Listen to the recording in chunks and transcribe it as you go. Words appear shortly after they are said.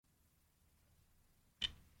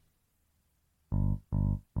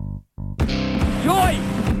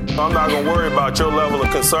I'm not going to worry about your level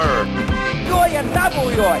of concern. Yoy and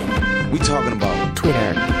double yoy. We talking about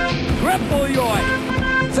Twitter. Triple yoy.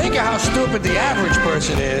 Think of how stupid the average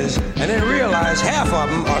person is, and then realize half of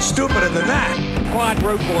them are stupider than that.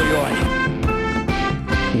 Quadruple yoy.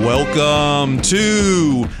 Welcome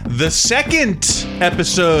to the second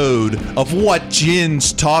episode of What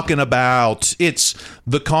Jin's Talking About. It's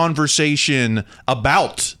the conversation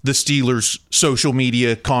about the Steelers' social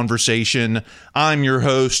media conversation. I'm your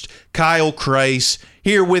host, Kyle Kreis.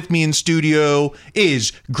 Here with me in studio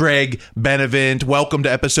is Greg Benevent. Welcome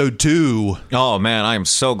to episode 2. Oh, man, I am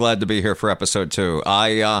so glad to be here for episode 2.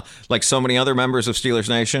 I, like so many other members of Steelers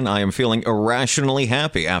Nation, I am feeling irrationally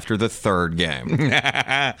happy after the third game.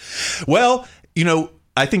 Well, you know,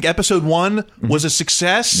 I think episode 1 was a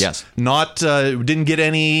success. Yes. Not, didn't get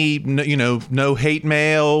any, no hate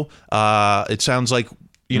mail. It sounds like,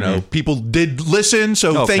 people did listen.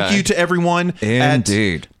 So Thank you to everyone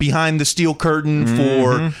Indeed. at Behind the Steel Curtain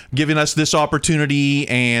for giving us this opportunity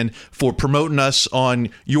and for promoting us on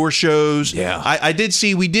your shows. Yeah. I did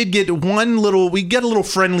see we did get a little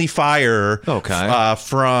friendly fire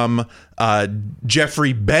from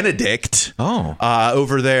Jeffrey Benedict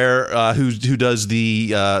over there who does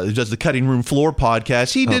the Cutting Room Floor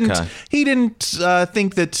podcast. He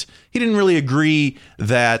didn't really agree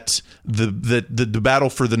that the battle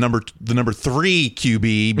for the number 3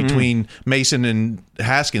 QB between Mason and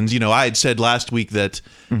Haskins. I had said last week that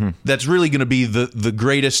that's really going to be the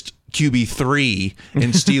greatest QB3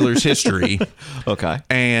 in Steelers history. Okay.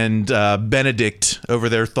 And Benedict over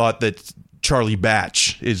there thought that Charlie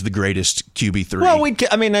Batch is the greatest QB3. Well,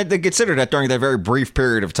 they considered that during that very brief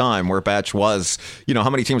period of time where Batch was, how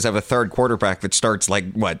many teams have a third quarterback that starts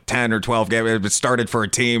 10 or 12 games? It started for a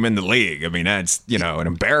team in the league. I mean, that's, an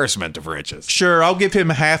embarrassment of riches. Sure, I'll give him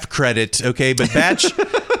half credit, okay? But Batch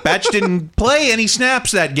didn't play any snaps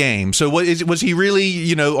that game. So was he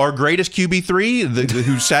really, our greatest QB3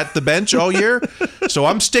 who sat the bench all year? So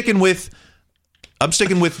I'm sticking with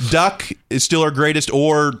Duck is still our greatest,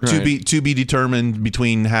 or to be determined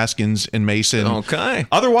between Haskins and Mason. Okay.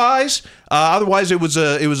 Otherwise it was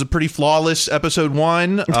a pretty flawless episode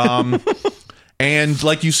 1. And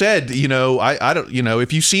like you said, I don't,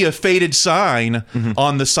 if you see a faded sign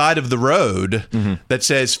on the side of the road that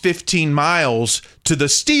says 15 miles to the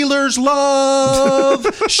Steelers Love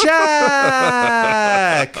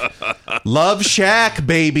Shack. Love Shack,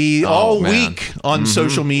 baby. All week on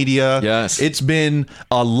social media. Yes. It's been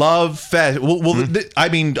a love fest. I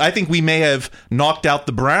think we may have knocked out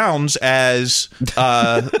the Browns as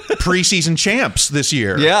preseason champs this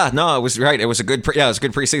year. Yeah, no, it was right. It was a good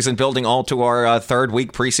preseason building all to our third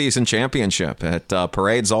week preseason championship at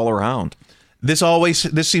parades all around. This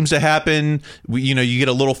seems to happen. You get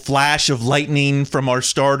a little flash of lightning from our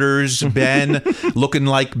starters. Ben looking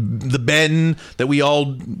like the Ben that we all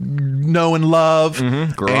know and love,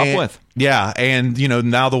 grew up with. Yeah, and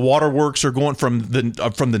now the waterworks are going from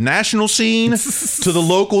the national scene to the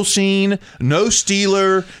local scene. No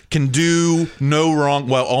Steeler can do no wrong.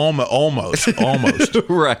 Well, almost.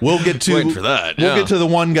 Right. We'll get to waiting for that. We'll get to the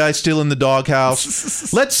one guy still in the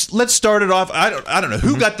doghouse. Let's start it off. I don't know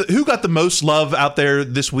who got the most love out there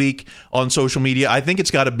this week on social media. I think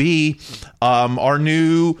it's got to be our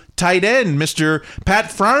new tight end, Mr. Pat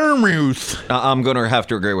Freiermuth. I'm going to have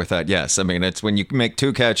to agree with that. Yes, I mean it's when you make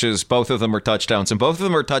 2 catches. Both of them are touchdowns, and both of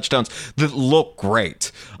them are touchdowns that look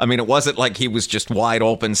great. I mean, it wasn't like he was just wide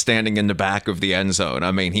open standing in the back of the end zone.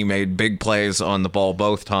 I mean, he made big plays on the ball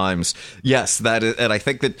both times. Yes, that is, and I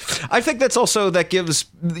think that's also that gives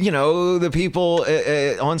the people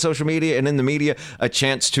on social media and in the media a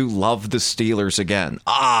chance to love the Steelers again.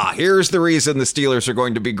 Here's the reason the Steelers are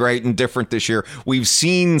going to be great and different this year. We've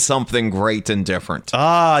seen something great and different.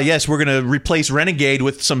 Yes, we're going to replace Renegade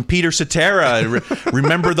with some Peter Cetera.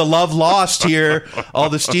 Remember the love lost here. All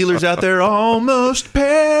the Steelers out there, almost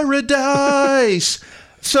paradise.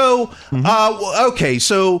 So, okay,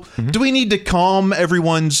 so do we need to calm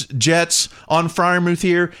everyone's jets on Freiermuth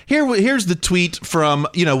here? Here's the tweet from,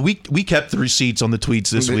 we kept the receipts on the tweets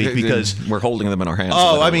this week because we're holding them in our hands.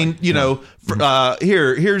 Oh, I mean,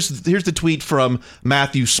 here's the tweet from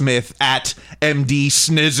Matthew Smith at MD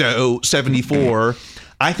Snizzo 74.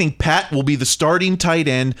 I think Pat will be the starting tight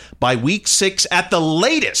end by week 6 at the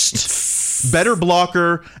latest. Better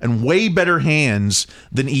blocker and way better hands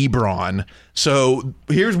than Ebron. So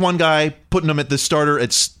here's one guy putting him at the starter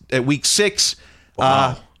at week 6.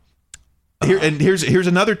 Wow. Here's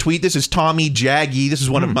another tweet. This is Tommy Jaggy. This is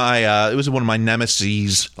one of my it was one of my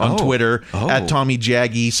nemeses on Twitter at Tommy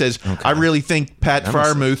Jaggy. Says, I really think Pat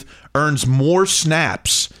Freiermuth earns more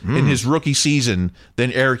snaps in his rookie season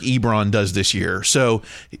than Eric Ebron does this year. So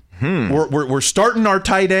We're starting our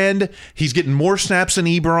tight end. He's getting more snaps than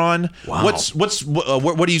Ebron. Wow.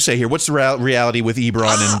 What do you say here? What's the reality with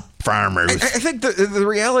Ebron and Farmers? I think the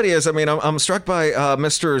reality is, I mean, I'm struck by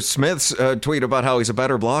Mr. Smith's tweet about how he's a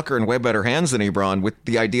better blocker and way better hands than Ebron, with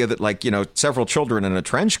the idea that, like, you know, several children in a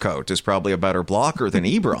trench coat is probably a better blocker than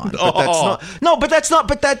Ebron. But that's not. No, but that's not.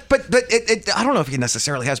 But I don't know if he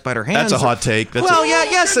necessarily has better hands. That's a hot take.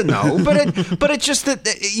 Yes and no. But it's just that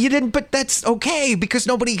you didn't. But that's okay because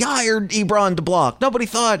nobody hired Ebron to block. Nobody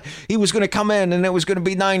thought he was going to come in and it was going to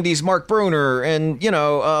be 90s Mark Bruner and, you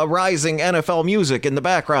know, rising NFL music in the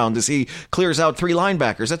background as he clears out 3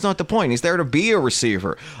 linebackers. That's not the point. He's there to be a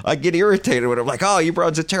receiver. I get irritated when I'm like, oh,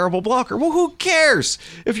 Ebron's a terrible blocker. Well, who cares?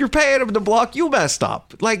 If you're paying him to block, you messed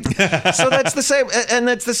up. Like, so that's the same. And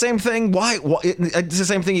that's the same thing. Why? It's the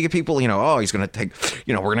same thing. You get people, you know, oh, he's going to take,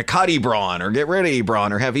 you know, we're going to cut Ebron or get rid of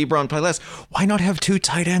Ebron or have Ebron play less. Why not have 2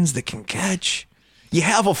 tight ends that can catch? You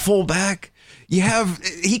have a fullback.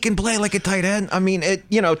 He can play like a tight end. I mean,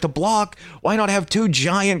 to block, why not have 2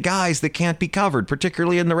 giant guys that can't be covered,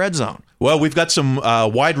 particularly in the red zone? Well, we've got some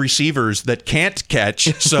wide receivers that can't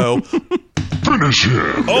catch, so finish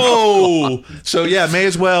him. Oh, so yeah, may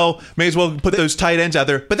as well put those tight ends out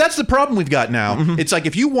there. But that's the problem we've got now. Mm-hmm. It's like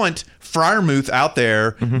if you want Freiermuth out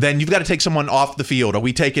there, then you've got to take someone off the field. Are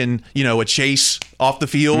we taking, a Chase off the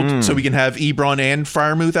field so we can have Ebron and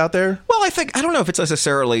Freiermuth out there? Well, I don't know if it's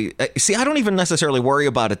necessarily. See, I don't even necessarily worry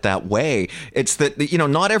about it that way. It's that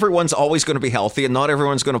not everyone's always going to be healthy, and not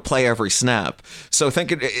everyone's going to play every snap. So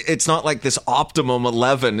it's not like this optimum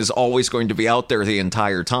 11 is always going to be out there the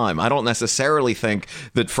entire time. I don't necessarily think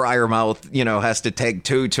that Freiermuth, has to take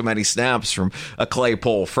too many snaps from a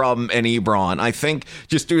Claypool, from an Ebron. I think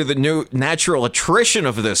just due to the new natural attrition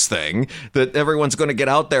of this thing, that everyone's going to get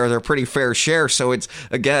out there their pretty fair share. So it's,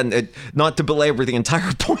 again, not to belabor the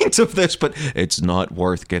entire point of this, but it's not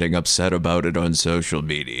worth getting upset about it on social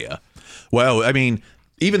media. Well, I mean,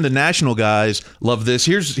 even the national guys love this.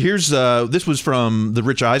 Here's this was from the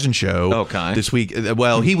Rich Eisen show this week.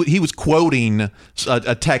 Well, he was quoting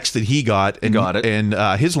a text that he got, and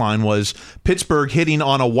his line was, "Pittsburgh hitting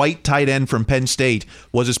on a white tight end from Penn State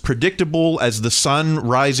was as predictable as the sun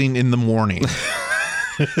rising in the morning."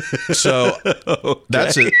 So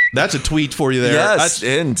that's a tweet for you there. Yes,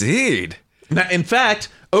 indeed. Now, in fact,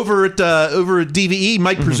 over at DVE,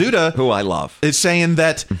 Mike Prizzuta, who I love, is saying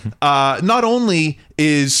that not only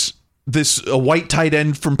is this a white tight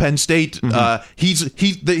end from Penn State,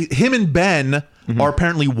 him and Ben are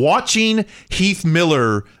apparently watching Heath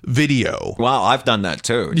Miller video. Wow, I've done that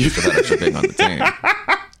too. Just without actually being on the team.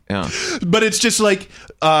 Yeah, but it's just like.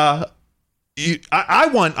 I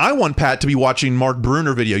want Pat to be watching Mark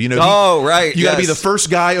Bruner video. Right. You got to be the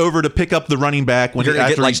first guy over to pick up the running back when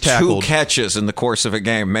after he's tackled. 2 catches in the course of a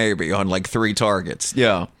game, maybe on 3 targets.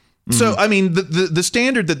 Yeah. So I mean, the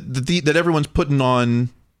standard that everyone's putting on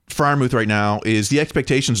Freiermuth right now is the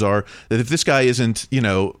expectations are that if this guy isn't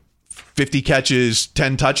 50 catches,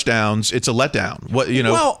 10 touchdowns, it's a letdown.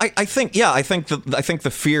 Well, I think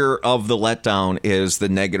the fear of the letdown is the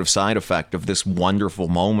negative side effect of this wonderful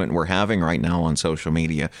moment we're having right now on social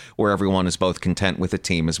media, where everyone is both content with the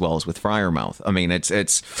team as well as with Freiermuth. I mean,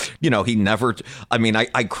 it's he never. I mean,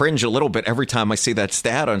 I cringe a little bit every time I see that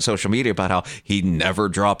stat on social media about how he never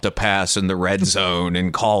dropped a pass in the red zone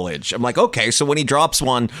in college. I'm like, okay, so when he drops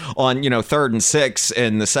one on 3rd and 6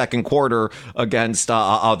 in the second quarter against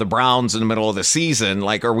the Browns in the middle of the season,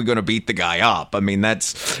 are we going to beat the guy up? I mean,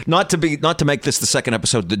 that's not to make this the second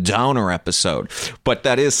episode the downer episode, but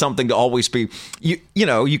that is something to always be.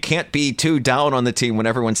 You can't be too down on the team when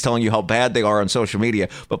everyone's telling you how bad they are on social media,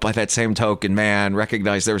 but by that same token, man,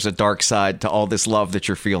 recognize there's a dark side to all this love that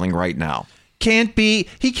you're feeling right now. He can't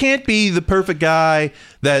be the perfect guy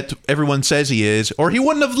that everyone says he is, or he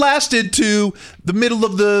wouldn't have lasted to the middle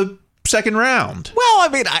of the second round. Well, I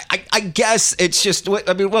mean, I guess it's just,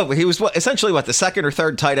 he was essentially the second or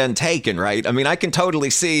third tight end taken, right? I mean, I can totally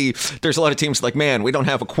see there's a lot of teams like, man, we don't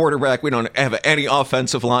have a quarterback, we don't have any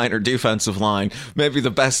offensive line or defensive line. Maybe the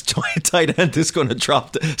best tight end is going to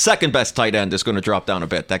drop, second best tight end is going to drop down a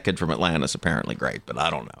bit. That kid from Atlanta is apparently great, but I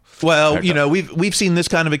don't know. Well, we've seen this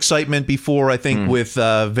kind of excitement before, I think, with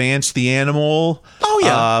Vance the Animal. Oh,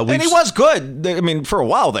 yeah. And he was good. I mean, for a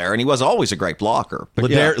while there, and he was always a great blocker.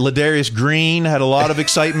 Ladarius Green had a lot of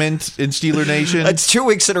excitement in Steeler Nation. It's 2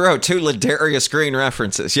 weeks in a row, 2 Ladarius Green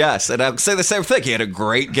references. Yes, and I'll say the same thing. He had a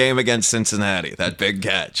great game against Cincinnati. That big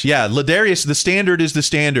catch. Yeah, Ladarius. The standard is the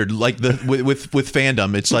standard. With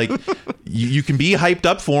fandom, it's like you can be hyped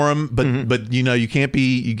up for him, but you can't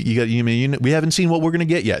be. We haven't seen what we're going to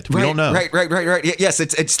get yet. We don't know. Right. Yes,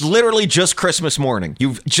 it's literally just Christmas morning.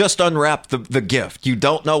 You've just unwrapped the gift. You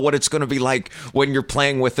don't know what it's going to be like when you're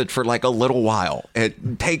playing with it for like a little while.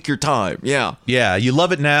 Take your time. Yeah. Yeah, you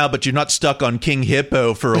love it now, but you're not stuck on King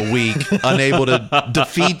Hippo for a week, unable to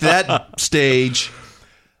defeat that stage.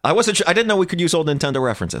 I wasn't sure. I didn't know we could use old Nintendo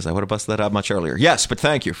references. I would have busted that out much earlier. Yes, but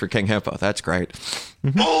thank you for King Hippo. That's great.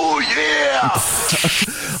 Oh,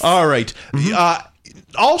 yeah! All right.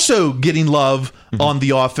 Also getting love on the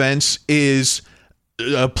offense is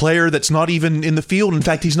a player that's not even in the field. In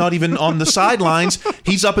fact, he's not even on the sidelines.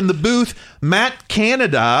 He's up in the booth. Matt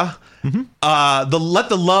Canada. Let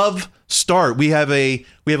the love start. We have a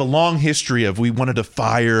long history of we wanted to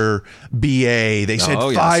fire BA. They said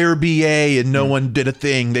fire BA and no one did a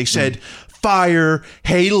thing. They said fire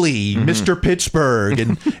Haley, Mr. Pittsburgh,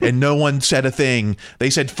 and no one said a thing. They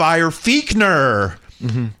said fire Fiechner.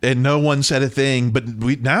 And no one said a thing, but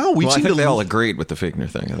we've I seen think they all agreed with the Fiechner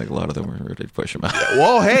thing. I think a lot of them were ready to push him out.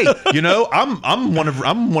 Well, hey, I'm one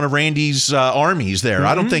of Randy's armies there.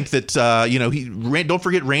 I don't think that don't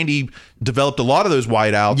forget Randy developed a lot of those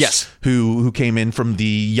wideouts. Yes, who came in from the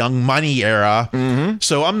Young Money era.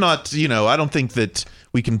 So I'm not, I don't think that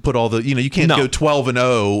we can put all the, you can't go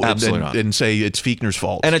 12-0 and say it's Fiechner's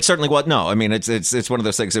fault. And it certainly was. No, I mean, it's one of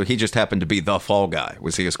those things. He just happened to be the fall guy.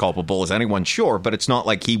 Was he as culpable as anyone? Sure, but it's not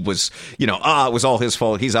like he was, it was all his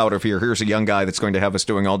fault. He's out of here. Here's a young guy that's going to have us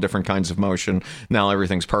doing all different kinds of motion. Now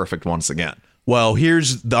everything's perfect once again. Well,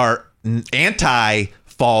 here's our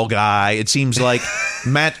anti-fall guy. It seems like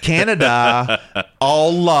Matt Canada,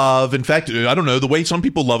 all love. In fact, I don't know, the way some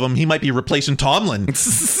people love him, he might be replacing Tomlin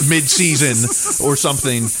mid-season or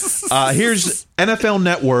something. Here's NFL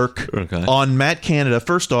Network on Matt Canada.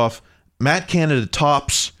 First off, Matt Canada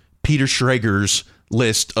tops Peter Schrager's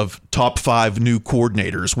list of top 5 new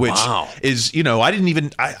coordinators, which is, I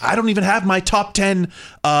don't even have my top 10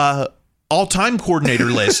 all-time coordinator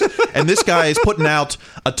list, and this guy is putting out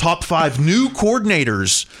a top 5 new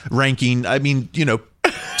coordinators ranking. I mean,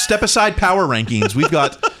 step aside power rankings. We've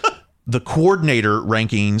got the coordinator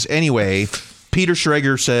rankings. Anyway, Peter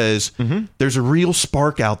Schrager says there's a real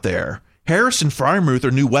spark out there. Harris and Freiermuth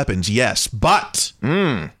are new weapons, yes, but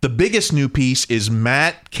the biggest new piece is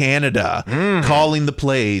Matt Canada calling the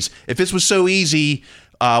plays. If this was so easy,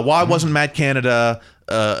 why wasn't Matt Canada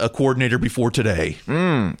a coordinator before today?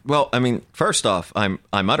 Well, I mean, first off, I'm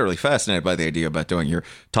utterly fascinated by the idea about doing your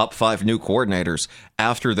top 5 new coordinators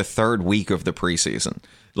after the 3rd week of the preseason.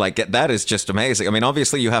 Like, that is just amazing. I mean,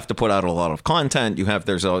 obviously, you have to put out a lot of content.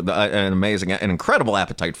 There's an incredible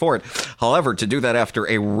appetite for it. However, to do that after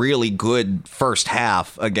a really good first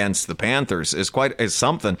half against the Panthers is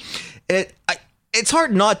something. It's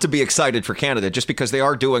hard not to be excited for Canada just because they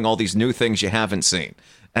are doing all these new things you haven't seen.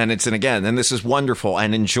 And this is wonderful,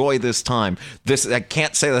 and enjoy this time. I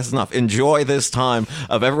can't say this enough. Enjoy this time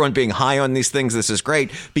of everyone being high on these things. This is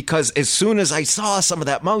great, because as soon as I saw some of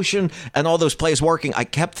that motion and all those plays working, I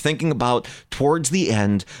kept thinking about towards the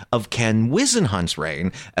end of Ken Whisenhunt's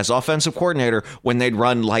reign as offensive coordinator, when they'd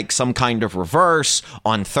run like some kind of reverse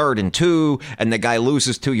on 3rd and 2, and the guy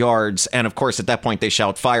loses 2 yards, and of course at that point they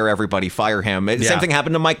shout, fire everybody, fire him. Same thing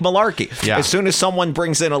happened to Mike Mularkey. As soon as someone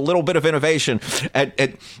brings in a little bit of innovation,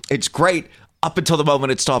 it's great up until the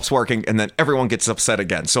moment it stops working, and then everyone gets upset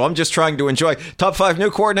again. So I'm just trying to enjoy top 5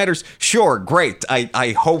 new coordinators. Sure, great.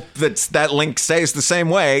 I hope that link stays the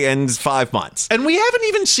same way in 5 months. And we haven't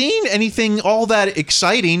even seen anything all that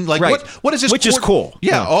exciting. Like, what is this? Which is cool.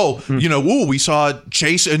 Yeah. We saw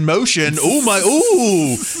Chase in motion.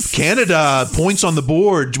 Canada points on the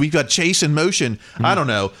board. We've got Chase in motion. I don't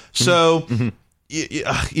know. So...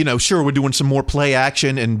 sure, we're doing some more play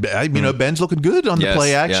action, and Ben's looking good on the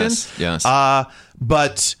play action. Yes.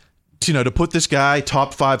 But to put this guy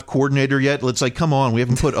top 5 coordinator yet, it's like, come on, we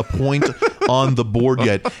haven't put a point on the board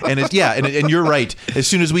yet. And and you're right. As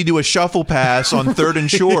soon as we do a shuffle pass on 3rd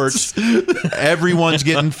and short, everyone's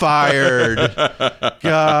getting fired.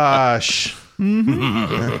 Gosh.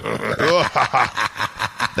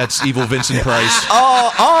 That's evil Vincent Price.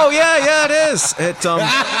 Yeah, it is.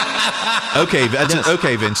 Okay,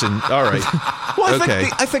 Vincent. All right. Well,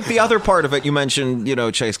 I think the other part of it, you mentioned,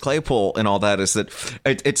 Chase Claypool and all that, is that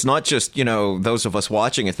it's not just, those of us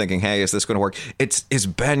watching it thinking, hey, is this going to work? Is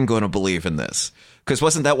Ben going to believe in this? Because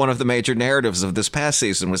wasn't that one of the major narratives of this past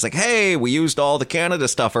season, was like, hey, we used all the Canada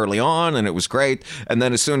stuff early on and it was great. And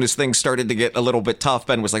then as soon as things started to get a little bit tough,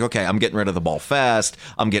 Ben was like, okay, I'm getting rid of the ball fast.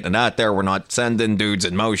 I'm getting it out there. We're not sending dudes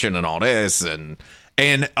in motion and all this. And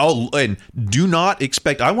And do not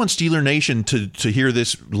expect. I want Steeler Nation to hear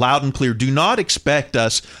this loud and clear. Do not expect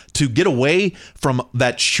us to get away from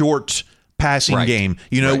that short passing game.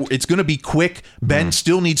 It's going to be quick. Ben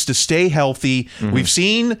still needs to stay healthy. We've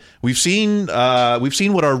seen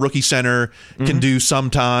what our rookie center can do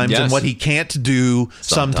sometimes and what he can't do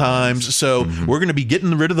sometimes. So we're going to be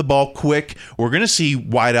getting rid of the ball quick. We're going to see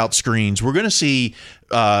wide out screens. We're going to see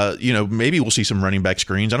maybe we'll see some running back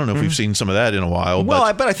screens. I don't know if we've seen some of that in a while.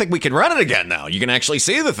 Well, but I think we can run it again now. You can actually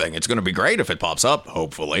see the thing. It's going to be great if it pops up,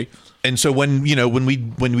 hopefully. And so when we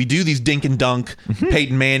do these dink and dunk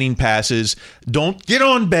Peyton Manning passes, don't get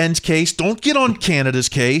on Ben's case. Don't get on Canada's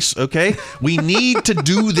case. Okay, we need to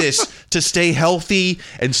do this to stay healthy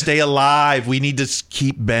and stay alive. We need to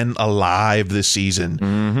keep Ben alive this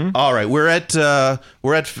season. All right, we're at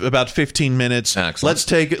about 15 minutes.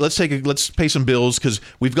 Excellent. Let's pay some bills because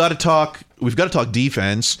we've got to talk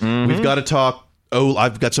defense. We've got to talk.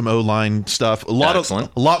 I've got some O-line stuff. A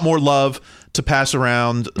lot more love to pass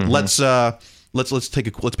around. Let's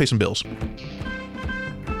pay some bills.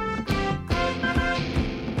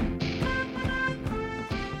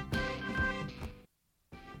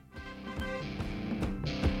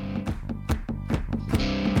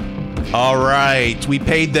 All right, we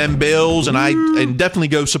paid them bills, and definitely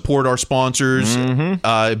go support our sponsors.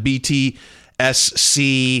 BTSC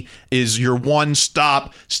is your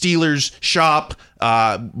one-stop Steelers shop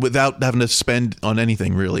without having to spend on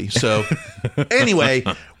anything, really. So anyway,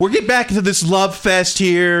 we'll get back to this love fest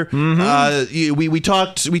here. We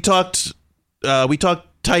talked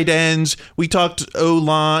tight ends. We talked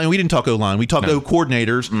O-line. We didn't talk O-line. We talked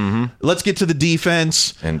O-coordinators. Let's get to the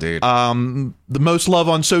defense. Indeed. The most love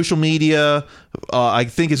on social media, I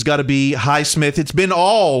think, has got to be Highsmith. It's been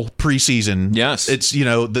all preseason. Yes. It's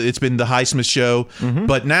been the Highsmith show.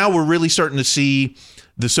 But now we're really starting to see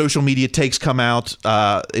the social media takes come out.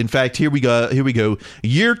 In fact, here we go.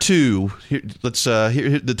 Year 2. Here, let's.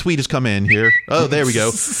 Here the tweet has come in here. Oh, there we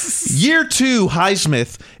go. Year 2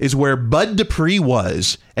 Highsmith is where Bud Dupree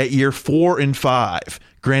was at year 4 and 5.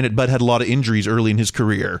 Granted, Bud had a lot of injuries early in his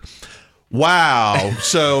career. Wow.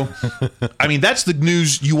 So, I mean, that's the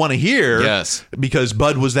news you want to hear. Yes. Because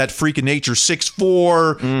Bud was that freak of nature,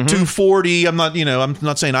 6'4", 240. I'm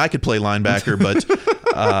not saying I could play linebacker, but.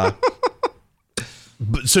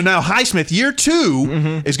 So now Highsmith, year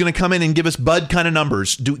 2, is going to come in and give us Bud kind of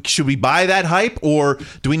numbers. Should we buy that hype, or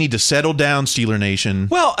do we need to settle down, Steeler Nation?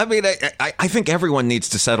 Well, I mean, I think everyone needs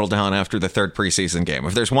to settle down after the 3rd preseason game.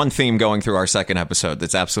 If there's one theme going through our 2nd episode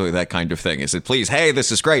that's absolutely that kind of thing, is that, please, hey,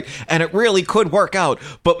 this is great, and it really could work out.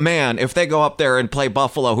 But man, if they go up there and play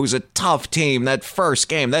Buffalo, who's a tough team, that first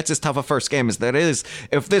game, that's as tough a first game as that is.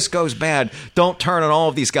 If this goes bad, don't turn on all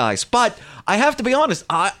of these guys. But I have to be honest,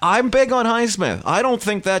 I'm big on Highsmith. I don't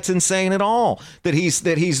think that's insane at all that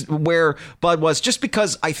he's where Bud was, just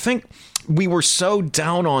because I think we were so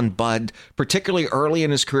down on Bud, particularly early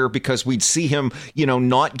in his career, because we'd see him,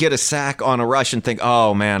 not get a sack on a rush and think,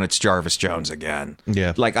 oh man, it's Jarvis Jones again.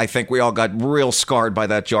 Yeah. Like, I think we all got real scarred by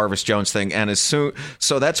that Jarvis Jones thing. And so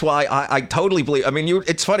that's why I totally believe, I mean,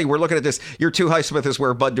 it's funny, we're looking at this, year 2 Highsmith is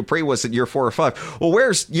where Bud Dupree was at year 4 or 5. Well,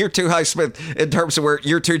 where's year 2 Highsmith in terms of where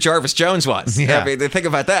year 2 Jarvis Jones was? Yeah. I mean, think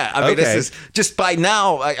about that. I mean, this is just by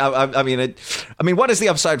now, I mean, what is the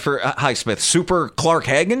upside for Highsmith? Super Clark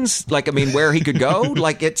Haggans? Like, I mean, where he could go?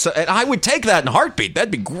 Like, and I would take that in a heartbeat.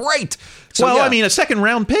 That'd be great. So, well, yeah. I mean, a 2nd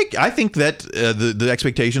round pick, I think that the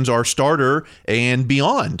expectations are starter and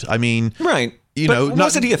beyond. I mean, right.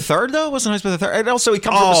 Wasn't he a 3rd, though? Wasn't Highsmith a 3rd? And also, he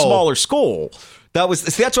comes from a smaller school.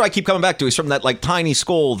 That's what I keep coming back to. He's from that like tiny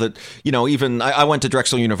school that, even I went to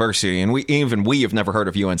Drexel University, and we have never heard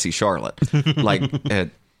of UNC Charlotte.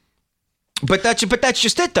 But that's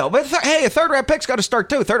just it, though. But hey, a 3rd round pick's got to start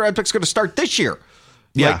too. 3rd round pick's going to start this year.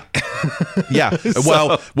 Yeah. Yeah.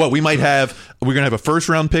 Well, we're going to have a 1st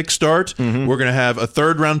round pick start. We're going to have a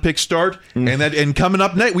 3rd round pick start. And coming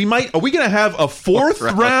up next, are we going to have a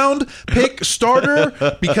 4th round pick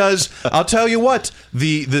starter? Because I'll tell you what,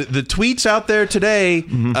 the tweets out there today,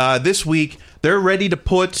 this week, they're ready to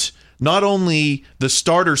put not only the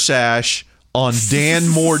starter sash on Dan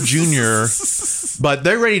Moore Jr., but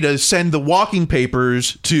they're ready to send the walking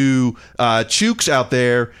papers to Chooks out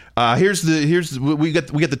there. We got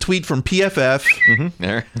the tweet from PFF.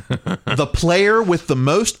 There. The player with the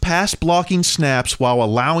most pass blocking snaps while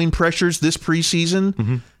allowing pressures this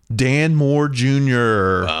preseason, Dan Moore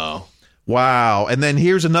Jr. Wow. And then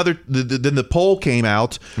here's another. Then the poll came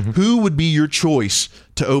out. Who would be your choice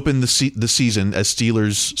to open the season as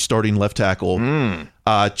Steelers starting left tackle?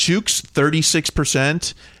 Chooks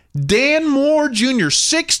 36%, Dan Moore Jr.,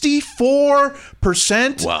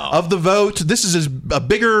 64% of the vote. This is a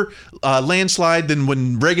bigger landslide than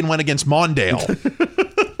when Reagan went against Mondale.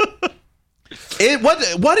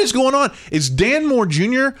 What is going on? Is Dan Moore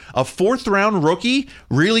Jr., a fourth-round rookie,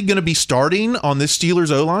 really going to be starting on this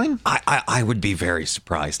Steelers O-line? I would be very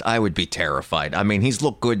surprised. I would be terrified. I mean, he's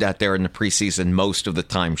looked good out there in the preseason most of the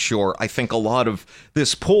time, sure. I think a lot of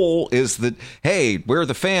this poll is that, hey, we're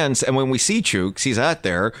the fans, and when we see Chooks, he's out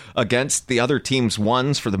there against the other team's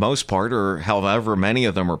ones for the most part, or however many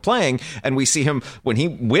of them are playing, and we see him, when he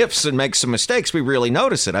whiffs and makes some mistakes, we really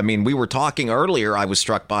notice it. I mean, we were talking earlier, I was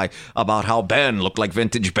struck by about how Ben looked like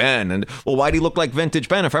vintage Ben. And, well, why'd he look like vintage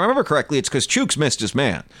Ben? If I remember correctly, it's because Chooks missed his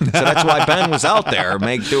man. So that's why Ben was out there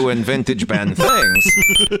doing vintage Ben things.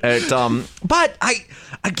 But I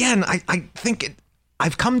think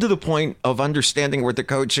I've come to the point of understanding where the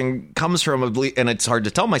coaching comes from, and it's hard to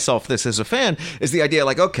tell myself this as a fan, is the idea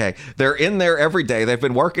like, okay, they're in there every day. They've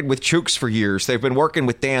been working with Chooks for years. They've been working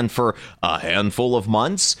with Dan for a handful of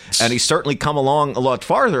months, and he's certainly come along a lot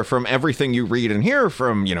farther from everything you read and hear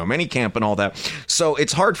from, minicamp and all that. So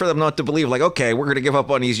it's hard for them not to believe, like, okay, we're going to give up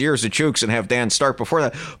on these years of Chooks and have Dan start before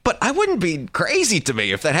that. But I wouldn't be crazy to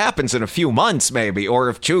me if that happens in a few months, maybe, or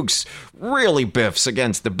if Chooks really biffs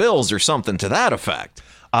against the Bills or something to that effect.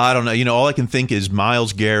 I don't know. All I can think is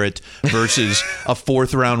Myles Garrett versus a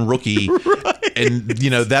fourth-round rookie, right. And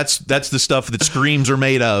that's the stuff that screams are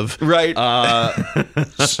made of, right?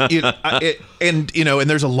 And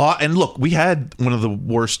there's a lot. And look, we had one of the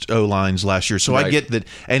worst O-lines last year, so right. I get that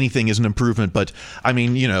anything is an improvement. But I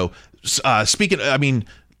mean,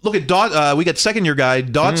 look at we got second-year guy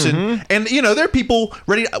Dotson, and there are people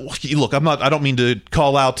ready. Look, I don't mean to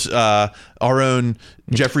call out our own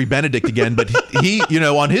Jeffrey Benedict again, but he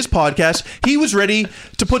on his podcast, he was ready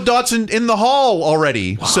to put Dotson in the Hall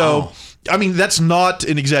already. Wow. So, I mean, that's not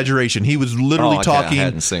an exaggeration. He was literally talking. I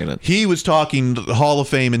hadn't seen it. He was talking Hall of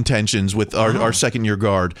Fame intentions with our second-year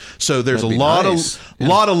guard. So there's a lot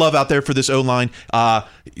of love out there for this O-line.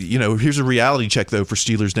 Here's a reality check though for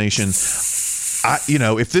Steelers Nation.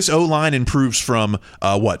 If this O-line improves from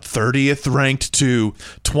 30th ranked to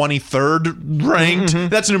 23rd ranked,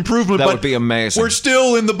 that's an improvement. That would be amazing. We're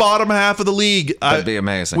still in the bottom half of the league. That'd be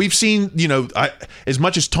amazing. We've seen, as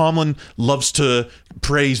much as Tomlin loves to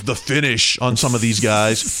praise the finish on some of these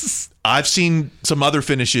guys, I've seen some other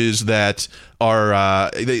finishes that are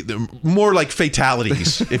they're more like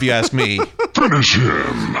fatalities, if you ask me. Finish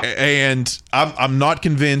him. And I'm not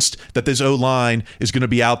convinced that this O-line is going to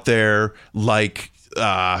be out there like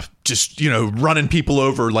just running people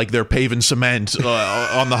over like they're paving cement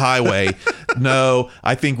on the highway. No,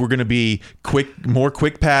 I think we're going to be more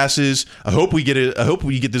quick passes. I hope we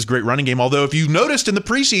get this great running game. Although if you noticed in the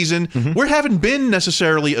preseason, we haven't been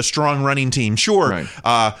necessarily a strong running team. Sure,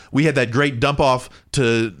 right. We had that great dump off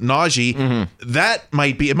to Najee. That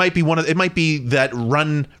might be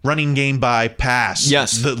that running game by pass.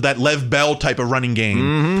 Yes, that Lev Bell type of running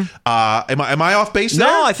game. Am I off base there?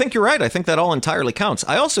 No, I think you're right. I think that all entirely counts.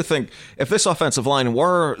 I also think if this offensive line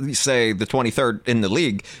were, say, the 23rd in the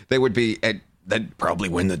league, they would be they'd probably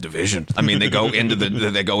win the division. I mean, they go into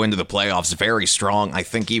the playoffs very strong. I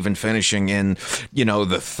think even finishing in,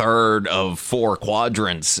 the third of four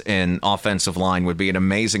quadrants in offensive line would be an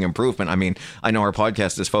amazing improvement. I mean, I know our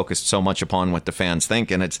podcast is focused so much upon what the fans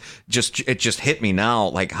think, and it just hit me now,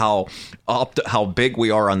 like how big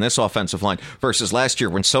we are on this offensive line versus last year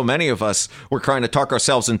when so many of us were trying to talk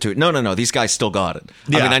ourselves into no, these guys still got it.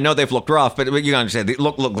 Yeah. I mean, I know they've looked rough, but you understand.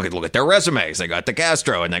 Look at their resumes. They got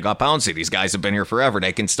DeCastro and they got Pouncey. These guys have been here forever.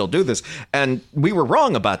 They can still do this, and we were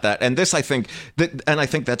wrong about that. And I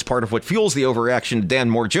think that's part of what fuels the overreaction to Dan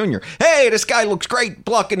Moore Jr. Hey, this guy looks great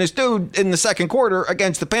blocking his dude in the second quarter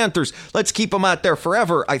against the Panthers. Let's keep him out there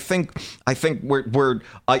forever. I think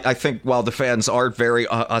while the fans are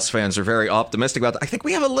us fans are very optimistic about that, I think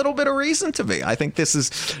we have a little bit of reason to be. I think this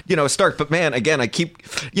is a start. But man, again, I keep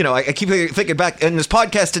thinking back in this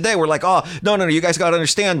podcast today. We're like, oh no, you guys got to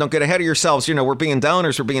understand. Don't get ahead of yourselves. We're being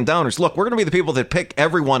downers. Look, we're going to be the people that pick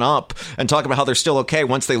everyone up and talk about how they're still okay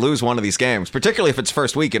once they lose one of these games, particularly if it's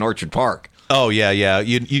first week in Orchard Park. Oh yeah.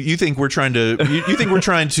 You think we're trying to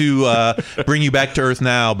bring you back to earth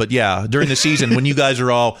now? But yeah, during the season when you guys are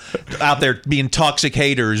all out there being toxic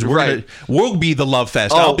haters, we'll be the love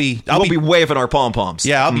fest. We'll be waving our pom poms.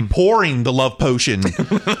 Yeah, I'll be pouring the love potion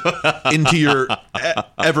into your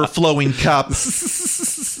ever flowing cup.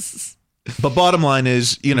 But bottom line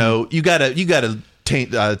is, you gotta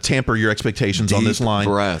tamper your expectations on this Deep line.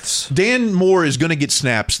 breaths. Dan Moore is going to get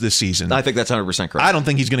snaps this season. I think that's 100% correct. I don't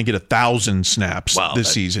think he's going to get 1,000 snaps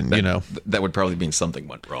this season. That would probably mean something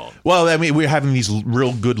went wrong. Well, I mean, we're having these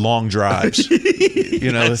real good long drives.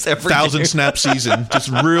 1,000 snap season, just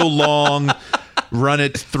real long. Run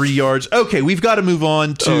it 3 yards. Okay, we've got to move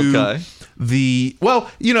on to the. Well,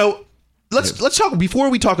 let's talk before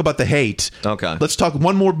we talk about the hate. Okay, let's talk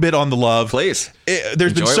one more bit on the love, please.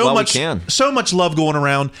 There's been so much love going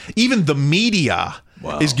around. Even the media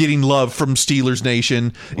is getting love from Steelers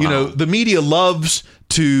Nation. Wow. The media loves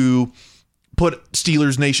to put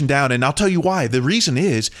Steelers Nation down, and I'll tell you why. The reason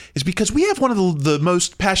is because we have one of the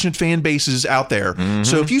most passionate fan bases out there. Mm-hmm.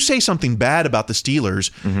 So if you say something bad about the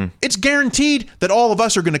Steelers, it's guaranteed that all of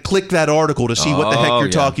us are going to click that article to see what the heck you're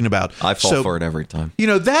talking about. I fall for it every time.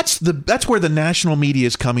 That's where the national media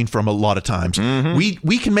is coming from a lot of times. Mm-hmm.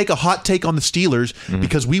 We can make a hot take on the Steelers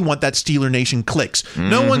because we want that Steeler Nation clicks. Mm-hmm.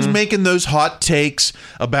 No one's making those hot takes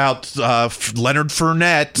about Leonard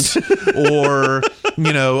Fournette or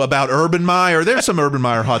about Urban Meyer. There's some Urban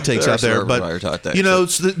Meyer hot takes out there, but the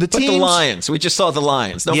teams. But the Lions, we just saw the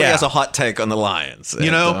Lions. Nobody has a hot take on the Lions.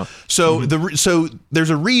 So there's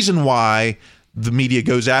a reason why the media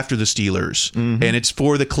goes after the Steelers, and it's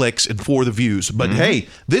for the clicks and for the views. But hey,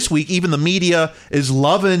 this week even the media is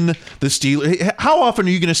loving the Steelers. How often are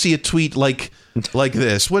you going to see a tweet like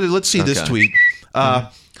this? Let's see this tweet.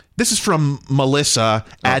 This is from Melissa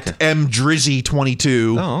at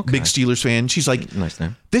mdrizzy22, big Steelers fan. She's like, nice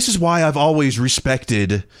name. This is why I've always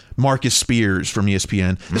respected Marcus Spears from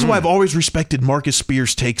ESPN. This is why I've always respected Marcus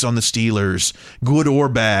Spears' takes on the Steelers, good or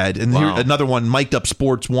bad. And here, another one, Mic'd Up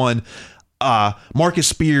Sports 1. Marcus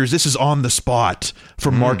Spears, this is on the spot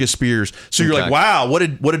from Marcus Spears. So you're like, wow, what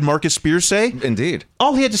did Marcus Spears say? Indeed.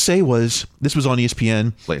 All he had to say was, this was on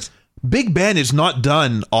ESPN. Please. Big Ben is not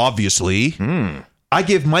done, obviously. I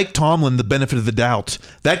give Mike Tomlin the benefit of the doubt.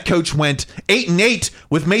 That coach went 8-8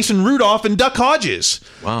 with Mason Rudolph and Duck Hodges.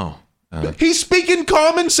 Wow. He's speaking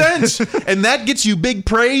common sense, and that gets you big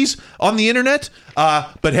praise on the internet.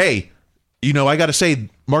 But hey, I got to say,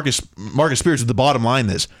 Marcus Spears, at the bottom line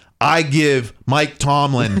this. I give Mike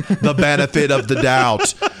Tomlin the benefit of the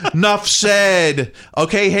doubt. Enough said.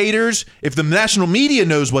 Okay, haters, if the national media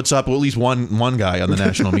knows what's up, well, at least one guy on the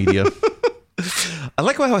national media. I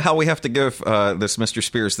like how we have to give this Mr.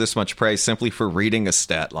 Spears this much praise simply for reading a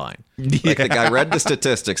stat line. Like the guy read the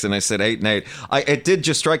statistics and I said 8-8. It did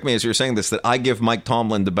just strike me as you were saying this that I give Mike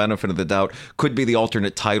Tomlin the benefit of the doubt could be the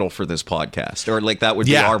alternate title for this podcast, or like that would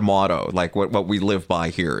be our motto. Like what we live by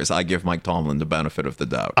here is I give Mike Tomlin the benefit of the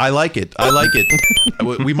doubt. I like it. I'll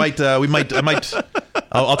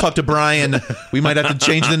talk to Brian. We might have to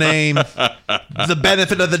change the name. The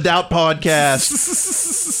Benefit of the Doubt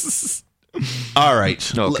podcast. All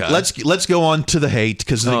right. Okay. Let's go on to the hate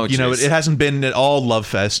because it hasn't been at all love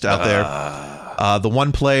fest out there. The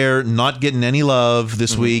one player not getting any love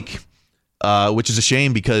this week, which is a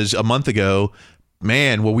shame because a month ago,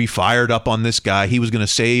 man, we fired up on this guy. He was going to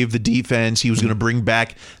save the defense. He was going to bring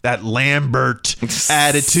back that Lambert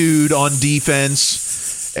attitude on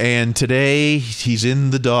defense. And today he's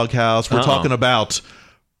in the doghouse. We're talking about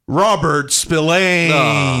Robert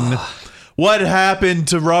Spillane. What happened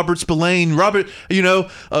to Robert Spillane? Robert, 2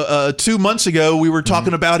 months ago, we were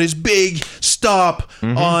talking about his big stop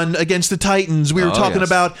against the Titans. We were talking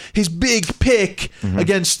about his big pick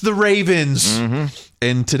against the Ravens.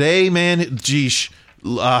 And today, man, here's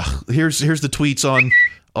the tweets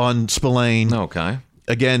on Spillane. Okay.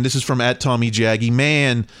 Again, this is from @TommyJaggy.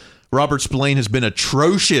 Man, Robert Spillane has been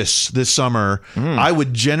atrocious this summer. I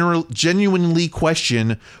would genuinely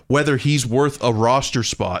question whether he's worth a roster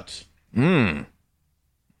spot. I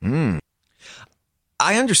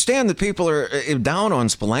understand that people are down on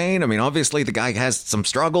Spillane. I mean, obviously the guy has some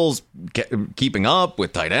struggles keeping up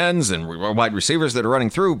with tight ends and wide receivers that are running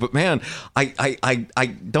through. But man, I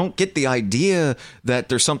don't get the idea that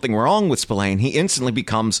there's something wrong with Spillane. He instantly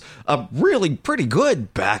becomes a really pretty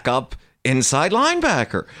good backup inside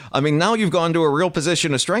linebacker. I mean, now you've gone to a real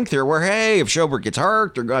position of strength here where, hey, if Schobert gets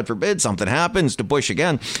hurt or God forbid something happens to Bush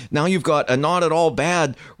again, now you've got a not at all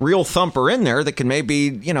bad real thumper in there that can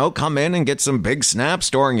maybe, come in and get some big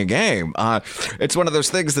snaps during a game. It's one of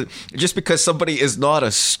those things that just because somebody is not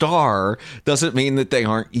a star doesn't mean that they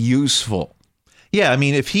aren't useful. Yeah, I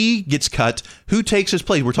mean, if he gets cut, who takes his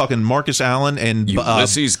place? We're talking Marcus Allen and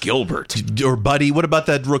Ulysses Gilbert. Or Buddy. What about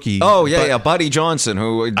that rookie? Oh, yeah, Buddy Johnson,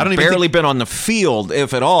 who barely been on the field,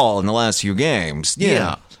 if at all, in the last few games.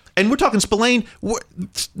 Yeah. And we're talking Spillane,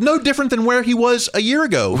 no different than where he was a year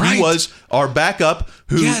ago. Right. He was our backup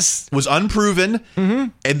who Yes. was unproven.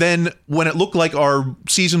 And then when it looked like our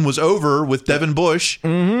season was over with Devin Bush,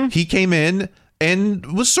 he came in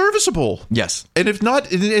and was serviceable. Yes. And if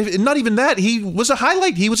not even that, he was a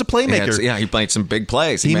highlight. He was a playmaker. He made some big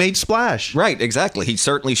plays. He made splash. Right, exactly. He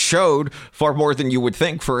certainly showed far more than you would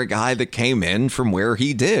think for a guy that came in from where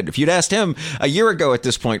he did. If you'd asked him a year ago at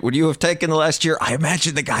this point, would you have taken the last year? I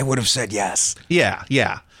imagine the guy would have said yes. Yeah.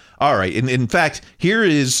 All right. In fact, here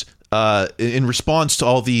is in response to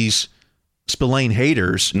all these Spillane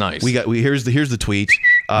haters. Nice. Here's the tweet.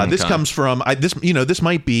 This comes from this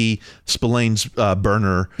might be Spillane's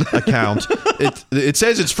burner account. It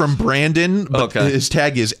says it's from Brandon, but his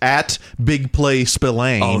tag is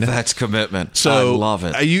 @BigPlaySpillane. Oh, that's commitment. So I love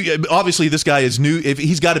it. Obviously, this guy is new. If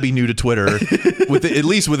he's got to be new to Twitter, at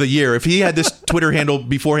least with a year. If he had this Twitter handle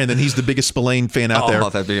beforehand, then he's the biggest Spillane fan out there. Oh,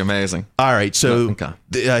 that'd be amazing. All right, so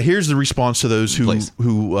here's the response to those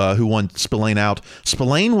who want Spillane out.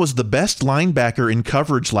 Spillane was the best linebacker in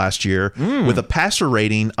coverage last year with a passer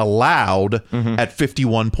rating allowed at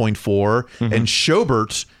 51.4, and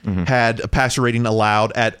Schobert had a passer rating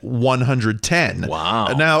allowed at 110.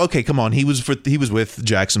 Wow. Now, okay, come on, he was with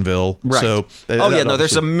Jacksonville, right? So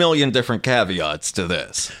there's a million different caveats to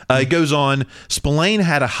this. It goes on. Spillane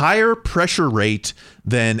had a higher pressure rate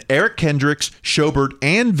than Eric Kendricks, Schobert,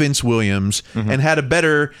 and Vince Williams, and had a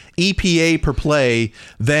better EPA per play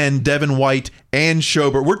than Devin White and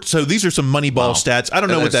Schobert. So these are some Moneyball stats. I don't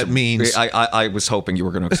know what that means. I was hoping you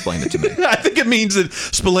were going to explain it to me. I think it means that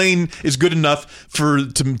Spillane is good enough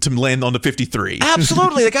to land on the 53.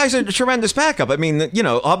 Absolutely, the guy's a tremendous backup. I mean,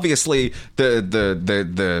 obviously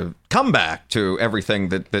the comeback to everything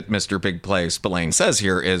that Mr. Big Play Spillane says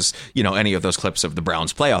here is, any of those clips of the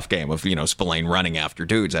Browns playoff game of, Spillane running after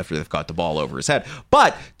dudes after they've got the ball over his head.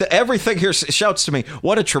 But everything here shouts to me,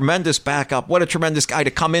 what a tremendous backup, what a tremendous guy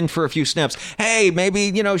to come in for a few snaps. Hey,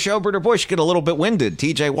 maybe, Schobert or Bush get a little bit winded.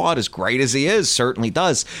 TJ Watt, as great as he is, certainly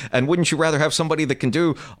does. And wouldn't you rather have somebody that can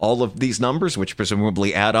do all of these numbers, which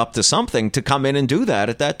presumably add up to something, to come in and do that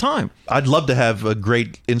at that time? I'd love to have a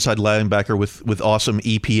great inside linebacker with awesome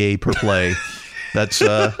EPA per play. That's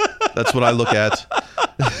what I look at.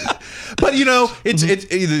 But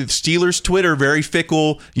it's Steelers Twitter very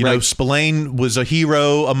fickle. Spillane was a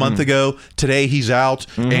hero a month ago. Today he's out,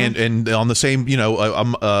 and on the same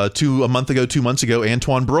 2 months ago,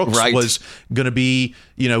 Antoine Brooks was going to be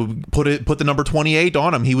put the number 28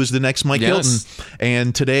 on him. He was the next Mike Hilton,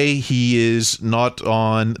 and today he is not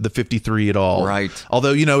on the 53 at all. Right.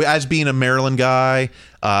 Although as being a Maryland guy,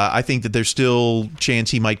 I think that there's still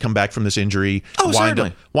chance he might come back from this injury.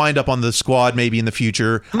 Wind up on the squad maybe in the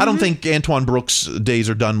future. I don't think Antoine Brooks' days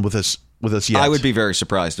are done with us yet. I would be very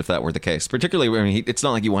surprised if that were the case. Particularly, it's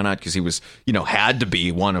not like he went out because he was, had to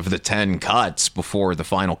be one of the 10 cuts before the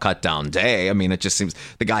final cut down day. I mean, it just seems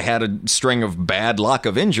the guy had a string of bad luck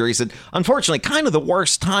of injuries. And unfortunately, kind of the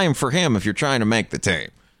worst time for him if you're trying to make the team.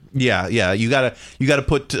 Yeah. You gotta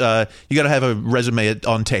have a resume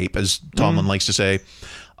on tape, as Tomlin likes to say.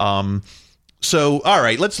 So, all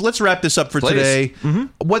right, let's wrap this up for today.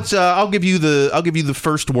 I'll give you the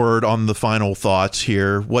first word on the final thoughts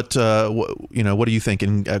here. What are you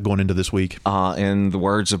thinking going into this week? In the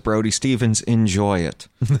words of Brody Stevens, enjoy it.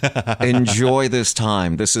 Enjoy this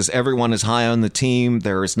time. Everyone is high on the team.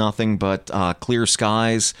 There is nothing but clear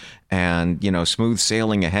skies and, smooth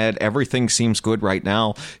sailing ahead. Everything seems good right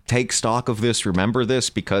now. Take stock of this. Remember this,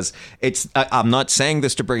 because I'm not saying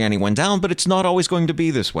this to bring anyone down, but it's not always going to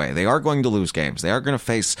be this way. They are going to lose games. They are going to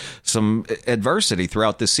face some adversity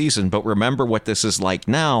throughout this season, but remember what this is like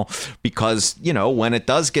now, because, when it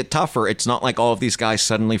does get tougher, it's not like all of these guys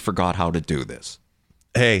suddenly forgot how to do this.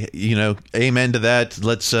 Hey, amen to that.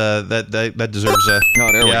 Let's that deserves a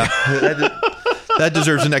that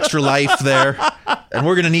deserves an extra life there, and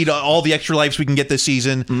we're gonna need all the extra lives we can get this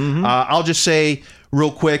season. I'll just say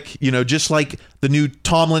real quick, just like the new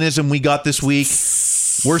Tomlinism we got this week,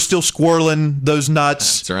 we're still squirreling those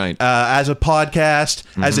nuts. That's right. As a podcast,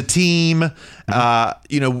 as a team,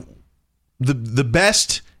 the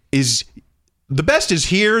best is. The best is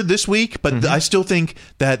here this week, but I still think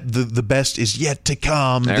that the best is yet to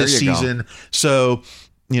come this season. So,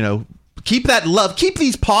 keep that love, keep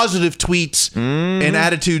these positive tweets and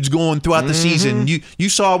attitudes going throughout the season. You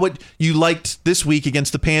saw what you liked this week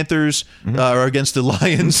against the Panthers or against the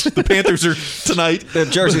Lions. The Panthers are tonight. The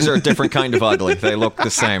jerseys are a different kind of ugly. They look the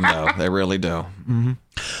same, though. They really do.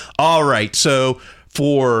 All right. So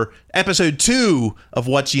for episode 2 of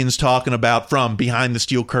What Ian's Talking About from Behind the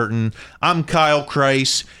Steel Curtain, I'm Kyle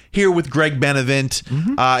Kreis here with Greg Benevent.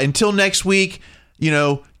 Until next week,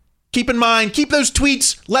 keep in mind, keep those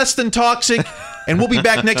tweets less than toxic, and we'll be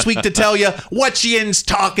back next week to tell you what Yin's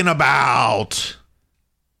talking about.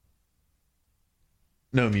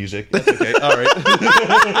 No music. That's okay. All right.